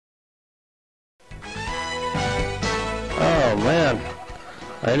Oh, man.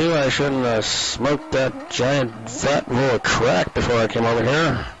 I knew I shouldn't have smoked that giant vat full of crack before I came over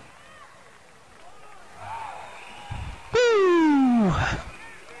here. Woo!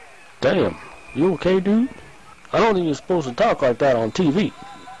 Damn. You okay, dude? I don't think you're supposed to talk like that on TV.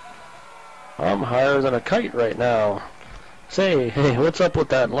 I'm higher than a kite right now. Say, hey, what's up with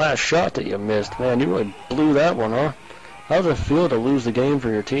that last shot that you missed? Man, you really blew that one, huh? How does it feel to lose the game for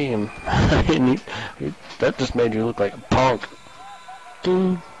your team? That just made you look like a punk.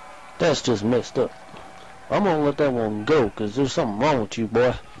 Dude, that's just messed up. I'm gonna let that one go, because there's something wrong with you,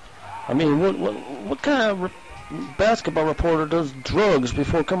 boy. I mean, what kind of basketball reporter does drugs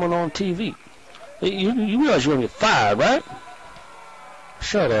before coming on TV? You realize you're gonna get fired, right?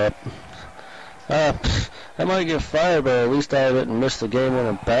 Shut up. I might get fired, but at least I didn't miss the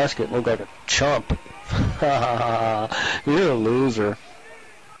game-winning basket and look like a chump. You're a loser.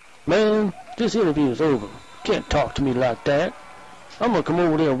 Man, this interview is over. You can't talk to me like that. I'm gonna come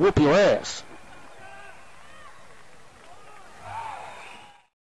over there and whoop your ass.